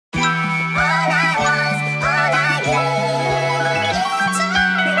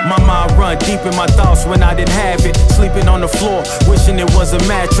deep in my thoughts when I didn't have it. Sleeping on the floor, wishing it was a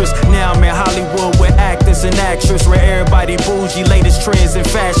mattress. Now I'm in Hollywood with actors and actresses, where everybody bougie, latest trends and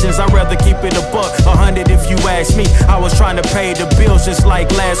fashions. I'd rather keep it a buck, 100 if you ask me. I was trying to pay the bills just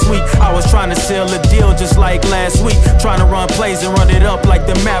like last week. I was trying to sell a deal just like last week. Trying to run plays and run it up like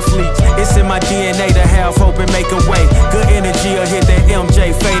the mathletes. It's in my DNA to have hope and make a way. Good energy will hit that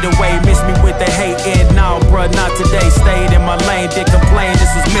MJ, fade away. Miss me with the hate and now, bruh, not today. Stayed in my lane, didn't complain,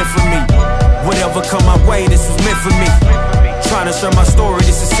 this was meant for me. Whatever come my way, this was meant for me. Trying to share my story,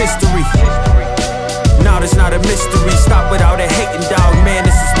 this is history. Now this not a mystery. Stop without that hating, dog, man,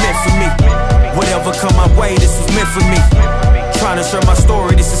 this is meant for me. Whatever come my way, this was meant for me. Trying to share my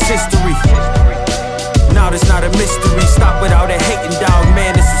story, this is history. Now this not a mystery. Stop without that hating, dog,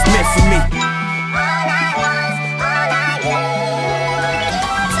 man, this is meant for me.